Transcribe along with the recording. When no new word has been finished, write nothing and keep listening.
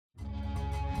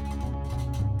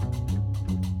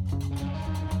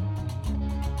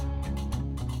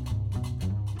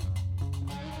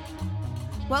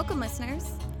Welcome,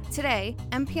 listeners. Today,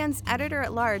 MPN's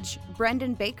editor-at-large,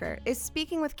 Brendan Baker, is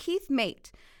speaking with Keith Mate,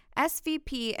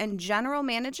 SVP and General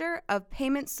Manager of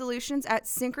Payment Solutions at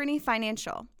Synchrony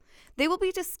Financial. They will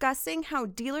be discussing how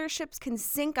dealerships can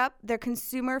sync up their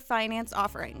consumer finance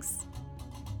offerings.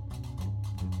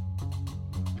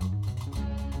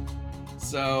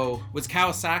 So, was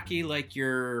Kawasaki like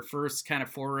your first kind of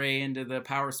foray into the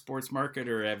power sports market,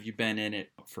 or have you been in it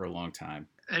for a long time?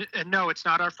 No, it's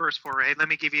not our first foray. Let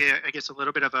me give you, I guess, a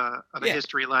little bit of a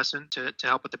history lesson to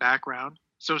help with the background.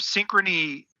 So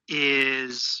Synchrony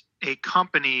is a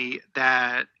company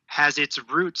that has its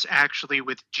roots actually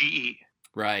with GE.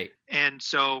 Right. And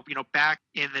so, back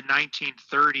in the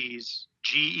 1930s,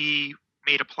 GE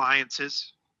made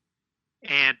appliances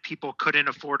and people couldn't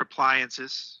afford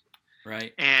appliances.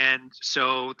 Right. And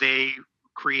so they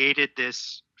created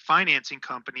this financing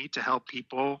company to help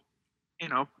people,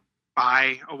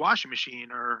 buy a washing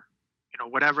machine or,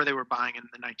 whatever they were buying in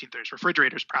the 1930s,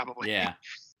 refrigerators probably. Yeah.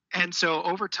 And so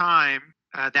over time,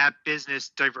 that business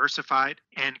diversified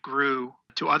and grew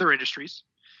to other industries.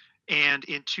 And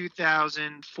in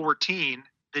 2014,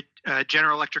 the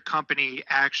General Electric company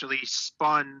actually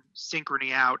spun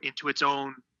Synchrony out into its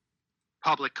own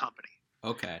public company.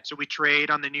 Okay. So we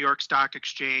trade on the New York Stock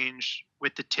Exchange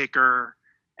with the ticker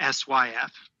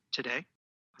SYF today.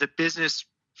 The business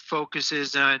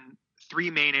focuses on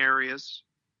three main areas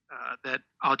that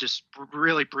I'll just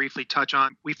really briefly touch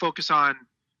on. We focus on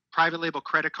private label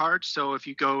credit cards. So if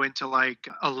you go into like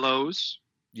a Lowe's,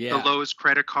 Yeah. the Lowe's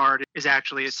credit card is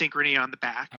actually a Synchrony on the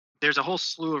back. There's a whole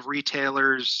slew of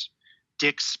retailers,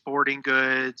 Dick's Sporting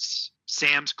Goods,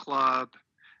 Sam's Club.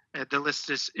 The list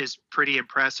is pretty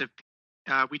impressive.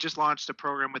 We just launched a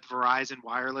program with Verizon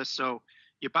Wireless. So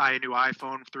you buy a new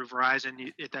iPhone through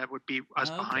Verizon, that would be us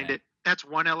behind it. That's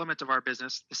one element of our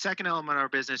business. The second element of our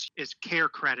business is Care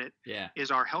Credit,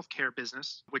 is our healthcare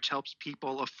business, which helps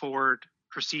people afford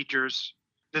procedures.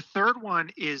 The third one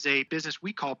is a business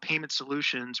we call Payment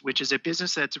Solutions, which is a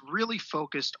business that's really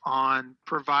focused on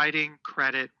providing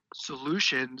credit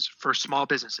solutions for small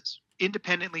businesses,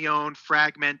 independently owned,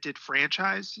 fragmented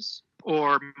franchises,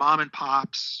 or mom and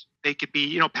pops. They could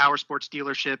be, power sports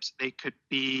dealerships. They could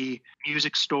be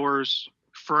music stores,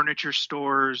 furniture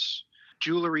stores,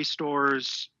 jewelry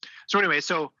stores. So anyway,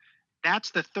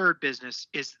 that's the third business,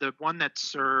 is the one that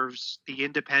serves the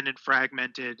independent,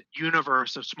 fragmented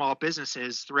universe of small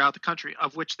businesses throughout the country,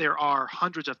 of which there are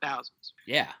hundreds of thousands.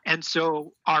 Yeah. And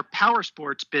so our power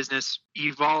sports business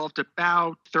evolved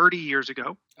about 30 years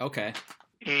ago. Okay.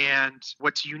 And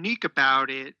what's unique about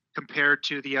it compared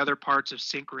to the other parts of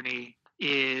Synchrony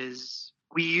is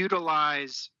we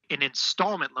utilize an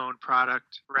installment loan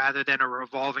product rather than a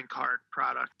revolving card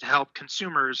product to help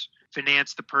consumers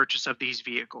finance the purchase of these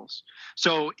vehicles.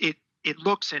 So it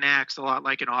looks and acts a lot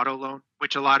like an auto loan,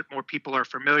 which a lot more people are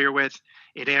familiar with.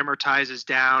 It amortizes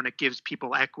down. It gives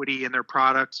people equity in their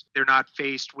products. They're not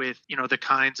faced with, the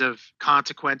kinds of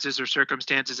consequences or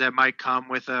circumstances that might come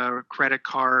with a credit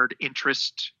card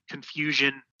interest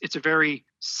confusion. It's a very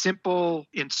simple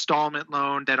installment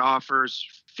loan that offers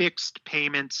fixed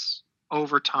payments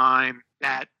over time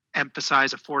that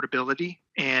emphasize affordability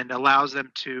and allows them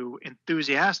to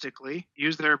enthusiastically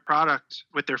use their product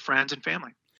with their friends and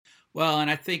family. Well,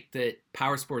 and I think that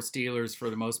power sports dealers, for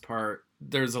the most part,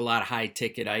 there's a lot of high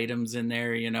ticket items in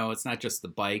there. It's not just the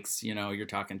bikes, you're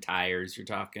talking tires, you're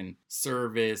talking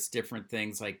service, different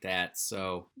things like that.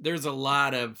 So there's a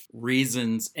lot of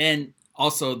reasons. And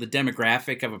also the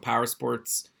demographic of a power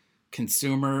sports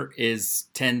consumer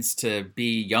tends to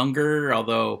be younger,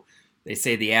 although they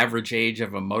say the average age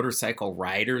of a motorcycle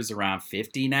rider is around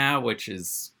 50 now, which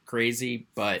is crazy.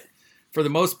 But for the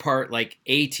most part, like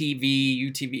ATV,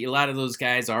 UTV, a lot of those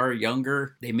guys are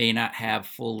younger. They may not have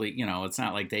fully, it's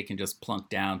not like they can just plunk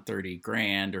down 30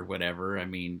 grand or whatever. I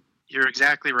mean, you're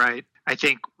exactly right. I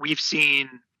think we've seen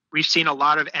a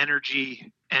lot of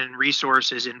energy and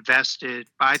resources invested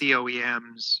by the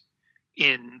OEMs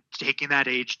in taking that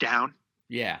age down.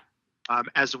 Yeah.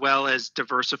 As well as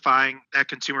diversifying that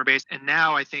consumer base. And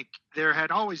now I think there had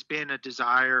always been a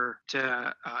desire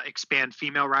to expand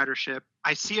female ridership.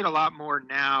 I see it a lot more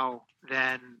now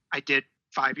than I did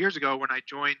 5 years ago when I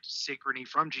joined Synchrony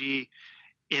from GE,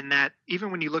 in that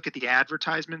even when you look at the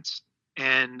advertisements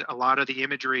and a lot of the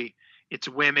imagery, it's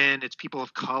women, it's people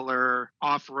of color,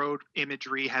 off-road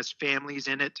imagery has families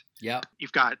in it. Yeah.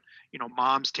 You've got,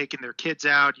 moms taking their kids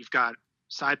out. You've got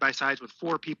side-by-sides with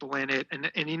 4 people in it.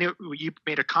 And you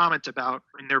made a comment about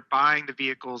when they're buying the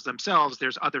vehicles themselves,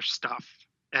 there's other stuff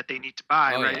that they need to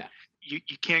buy, right? Yeah.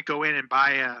 you can't go in and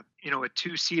buy a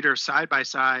 2-seater side by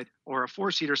side or a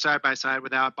 4-seater side by side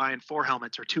without buying 4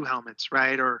 helmets or 2 helmets,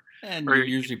 right? And or you're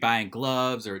usually buying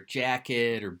gloves or a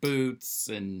jacket or boots,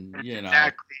 and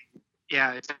exactly.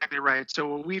 Yeah, exactly right. So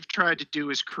what we've tried to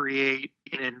do is create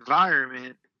an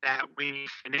environment that when you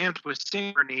finance with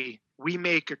Synchrony, we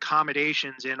make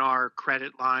accommodations in our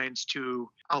credit lines to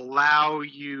allow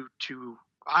you to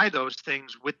buy those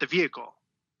things with the vehicle,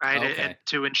 right? Okay. And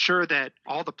to ensure that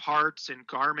all the parts and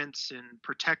garments and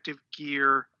protective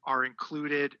gear are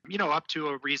included, up to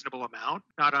a reasonable amount,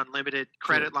 not unlimited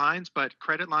credit lines, but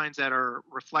credit lines that are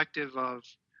reflective of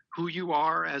who you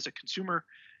are as a consumer,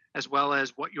 as well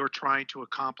as what you're trying to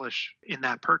accomplish in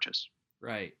that purchase.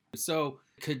 Right. So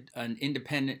could an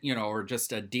independent, or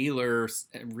just a dealer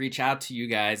reach out to you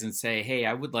guys and say, hey,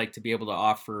 I would like to be able to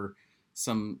offer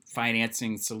some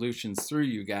financing solutions through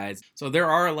you guys? So there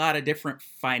are a lot of different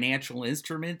financial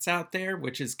instruments out there,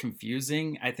 which is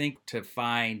confusing, I think, to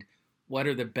find what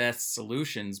are the best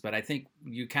solutions. But I think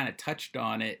you kind of touched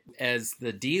on it as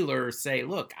the dealer say,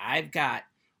 look, I've got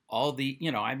all the,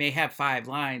 I may have 5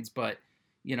 lines, but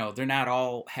they're not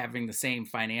all having the same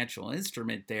financial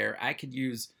instrument there. I could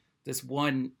use this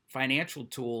one financial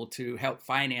tool to help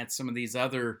finance some of these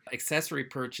other accessory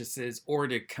purchases, or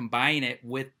to combine it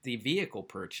with the vehicle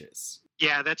purchase.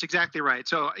 Yeah, that's exactly right.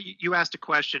 So you asked a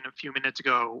question a few minutes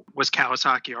ago, was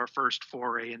Kawasaki our first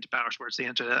foray into power sports? The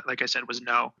answer to that, like I said, was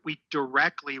no. We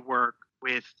directly work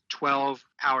with 12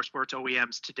 power sports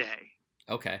OEMs today.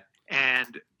 Okay.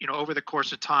 And, over the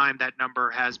course of time, that number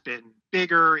has been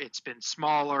bigger. It's been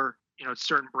smaller.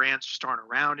 Certain brands just aren't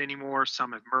around anymore.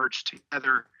 Some have merged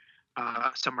together.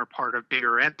 Some are part of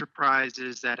bigger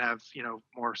enterprises that have,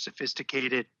 more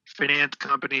sophisticated finance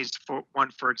companies.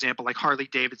 For example, like Harley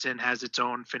Davidson has its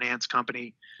own finance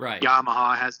company. Right.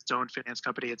 Yamaha has its own finance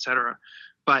company, et cetera.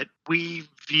 But we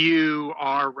view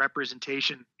our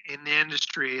representation in the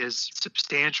industry as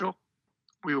substantial.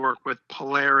 We work with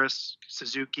Polaris,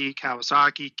 Suzuki,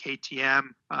 Kawasaki, KTM,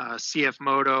 CF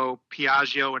Moto,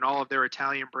 Piaggio, and all of their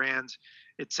Italian brands,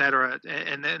 et cetera.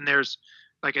 And then there's,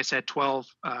 like I said, 12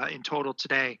 in total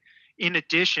today. In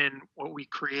addition, what we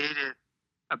created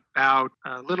about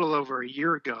a little over a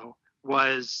year ago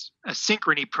was a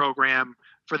Synchrony program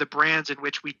for the brands in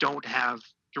which we don't have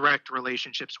direct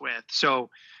relationships with.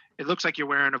 So it looks like you're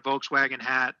wearing a Volkswagen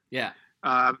hat. Yeah.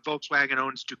 Volkswagen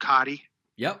owns Ducati.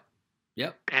 Yep.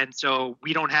 And so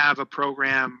we don't have a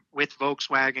program with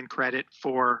Volkswagen credit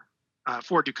for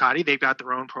Ducati. They've got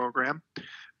their own program.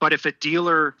 But if a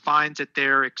dealer finds that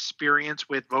their experience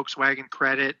with Volkswagen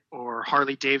credit or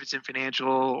Harley Davidson Financial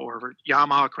or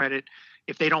Yamaha credit,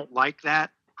 if they don't like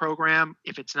that program,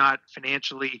 if it's not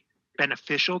financially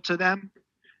beneficial to them,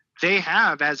 they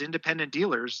have, as independent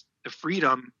dealers, the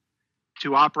freedom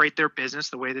to operate their business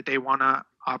the way that they want to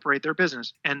operate their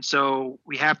business. And so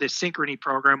we have this Synchrony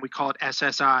program. We call it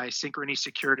SSI, Synchrony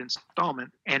Secured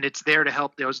Installment. And it's there to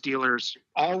help those dealers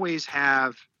always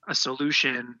have a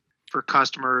solution for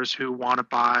customers who want to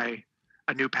buy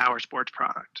a new power sports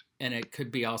product. And it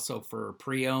could be also for a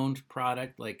pre-owned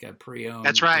product, like a pre-owned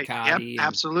That's right. Ducati. Yep,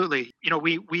 absolutely.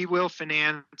 We will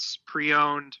finance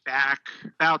pre-owned back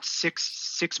about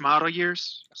six model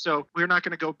years. So we're not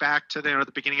going to go back to the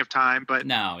beginning of time, but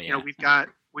no, yeah.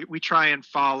 We try and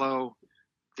follow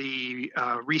the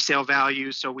resale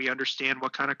value, so we understand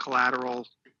what kind of collateral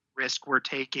risk we're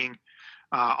taking.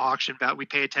 Auction value. We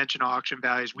pay attention to auction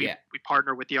values. We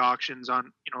partner with the auctions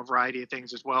on a variety of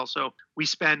things as well. So we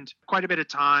spend quite a bit of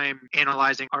time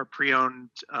analyzing our pre-owned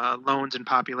loans and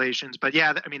populations. But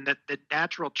yeah, the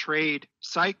natural trade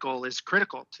cycle is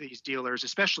critical to these dealers,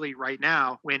 especially right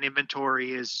now when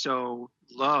inventory is so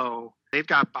low. They've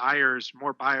got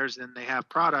more buyers than they have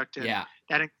product, and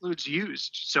that includes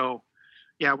used. So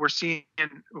yeah, we're seeing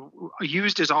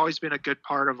used has always been a good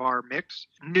part of our mix.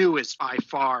 New is by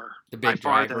far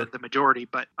the majority,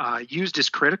 but used is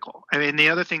critical. The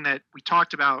other thing that we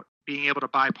talked about, being able to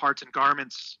buy parts and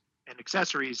garments and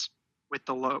accessories with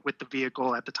the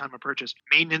vehicle at the time of purchase,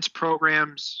 maintenance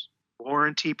programs,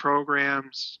 warranty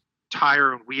programs,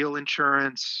 tire and wheel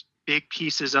insurance, big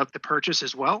pieces of the purchase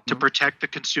as well to protect the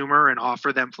consumer and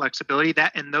offer them flexibility.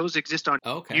 And those exist on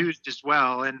used as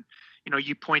well. And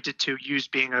you pointed to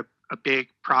used being a big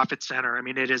profit center.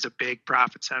 It is a big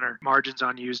profit center. Margins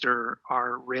on used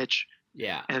are rich.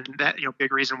 Yeah. And that,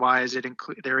 big reason why is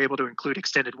they're able to include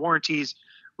extended warranties,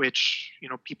 which,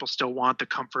 people still want the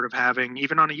comfort of having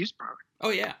even on a used product. Oh,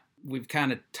 yeah. We've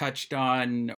kind of touched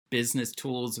on business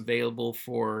tools available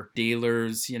for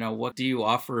dealers. What do you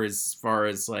offer as far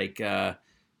as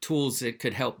tools that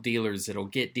could help dealers. It'll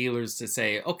get dealers to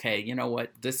say, okay, you know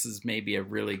what, this is maybe a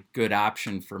really good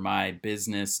option for my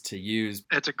business to use?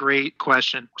 That's a great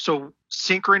question. So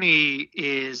Synchrony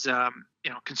is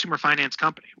consumer finance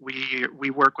company. We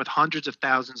work with hundreds of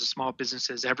thousands of small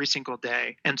businesses every single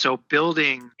day. And so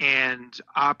building and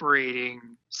operating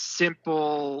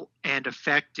simple and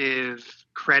effective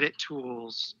credit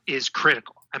tools is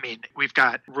critical. I mean, we've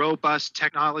got robust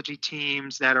technology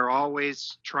teams that are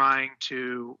always trying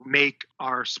to make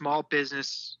our small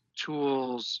business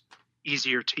tools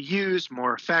easier to use,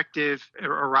 more effective,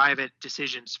 arrive at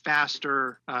decisions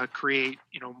faster, create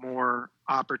more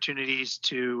opportunities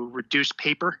to reduce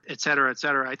paper, et cetera, et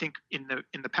cetera. I think in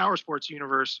the power sports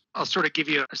universe, I'll sort of give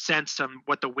you a sense of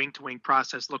what the wing-to-wing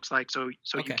process looks like, so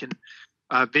okay, you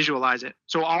can visualize it.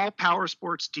 So all power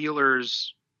sports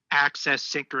dealers access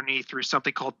Synchrony through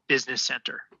something called Business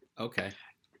Center. Okay.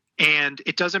 And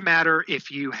it doesn't matter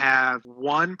if you have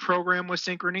one program with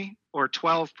Synchrony or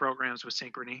 12 programs with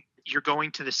Synchrony, you're going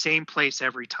to the same place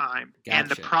every time. Gotcha. And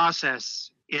the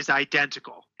process is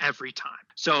identical every time.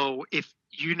 So if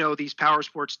these power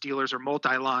sports dealers are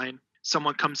multi-line,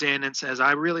 someone comes in and says,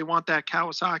 I really want that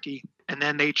Kawasaki. And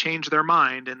then they change their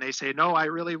mind and they say, no, I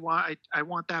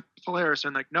want that Polaris.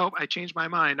 And like, nope, I changed my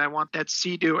mind. I want that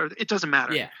Sea-Doo. It doesn't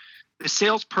matter. Yeah. The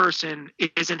salesperson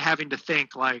isn't having to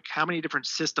think like, how many different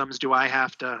systems do I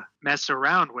have to mess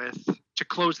around with to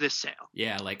close this sale?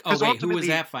 Yeah, like, oh, wait, who was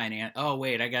that finance? Oh,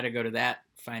 wait, I got to go to that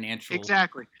financial.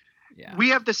 Exactly. Yeah. We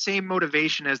have the same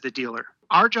motivation as the dealer.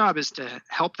 Our job is to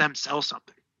help them sell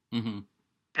something. Mm-hmm.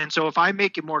 And so if I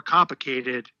make it more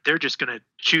complicated, they're just going to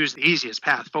choose the easiest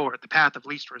path forward, the path of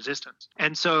least resistance.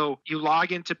 And so you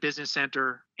log into Business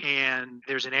Center and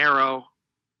there's an arrow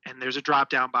and there's a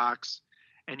drop-down box.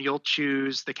 And you'll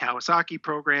choose the Kawasaki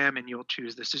program, and you'll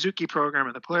choose the Suzuki program,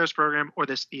 or the Polaris program, or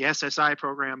the SSI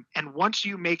program. And once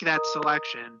you make that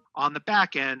selection, on the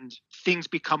back end, things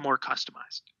become more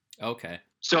customized. Okay.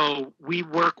 So we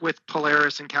work with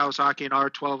Polaris and Kawasaki and our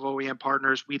 12 OEM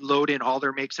partners. We load in all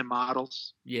their makes and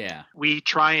models. Yeah. We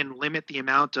try and limit the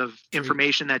amount of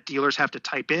information that dealers have to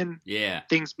type in. Yeah.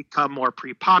 Things become more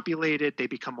pre-populated. They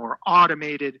become more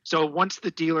automated. So once the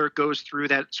dealer goes through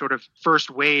that sort of first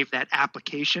wave, that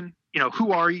application,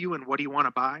 who are you and what do you want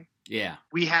to buy? Yeah.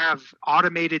 We have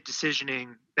automated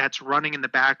decisioning that's running in the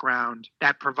background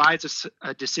that provides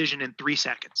a decision in 3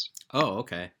 seconds. Oh,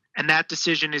 okay. And that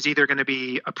decision is either going to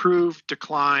be approved,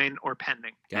 decline, or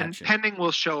pending. Gotcha. And pending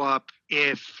will show up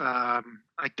if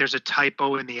there's a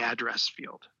typo in the address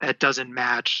field that doesn't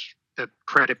match the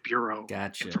credit bureau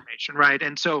Gotcha. information, right?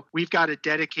 And so we've got a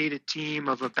dedicated team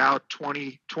of about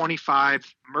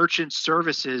 25 merchant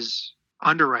services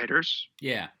underwriters.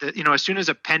 Yeah. That, as soon as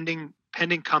a pending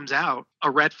comes out, a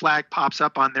red flag pops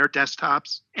up on their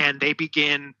desktops and they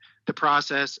begin the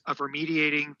process of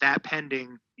remediating that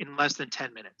pending in less than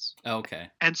 10 minutes. Okay.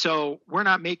 And so we're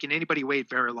not making anybody wait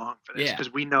very long for this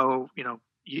because we know,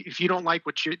 if you don't like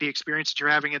the experience that you're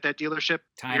having at that dealership,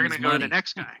 you're going to go to the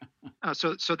next guy.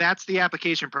 So that's the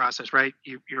application process, right?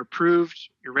 You're approved,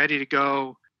 you're ready to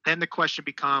go. Then the question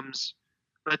becomes,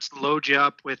 let's load you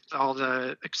up with all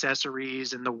the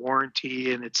accessories and the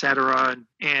warranty and et cetera,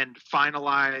 and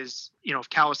finalize, if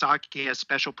Kawasaki has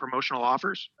special promotional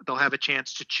offers, they'll have a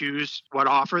chance to choose what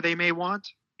offer they may want.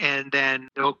 And then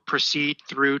they'll proceed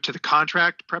through to the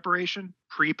contract preparation,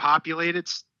 pre-populated,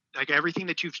 like everything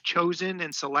that you've chosen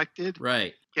and selected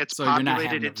gets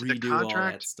populated into the contract.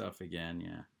 All that stuff again,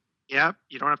 yeah. Yep,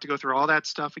 you don't have to go through all that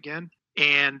stuff again.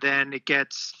 And then it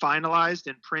gets finalized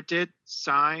and printed,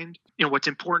 signed. What's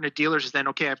important to dealers is then,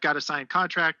 okay, I've got a signed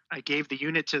contract. I gave the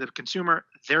unit to the consumer.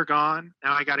 They're gone.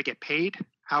 Now I got to get paid.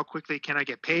 How quickly can I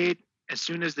get paid? As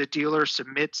soon as the dealer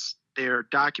submits their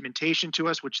documentation to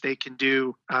us, which they can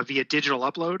do via digital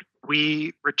upload,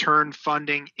 we return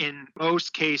funding in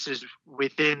most cases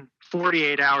within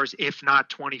 48 hours, if not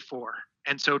 24.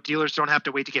 And so dealers don't have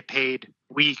to wait to get paid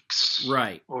weeks.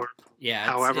 Right. Or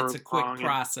however it's a quick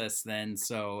process then.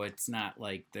 So it's not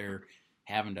like they're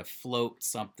having to float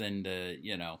something to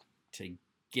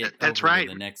get That's over right.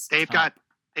 to the next They've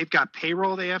got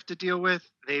payroll they have to deal with.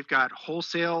 They've got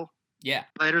wholesale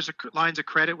lines of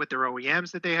credit with their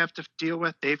OEMs that they have to deal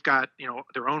with. They've got,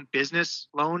 their own business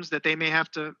loans that they may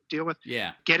have to deal with.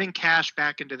 Yeah. Getting cash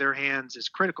back into their hands is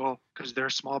critical because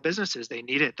they're small businesses. They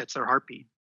need it. That's their heartbeat.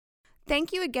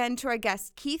 Thank you again to our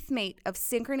guest, Keith Mate of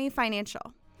Synchrony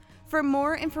Financial. For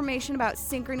more information about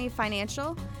Synchrony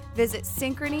Financial, visit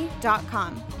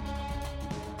synchrony.com.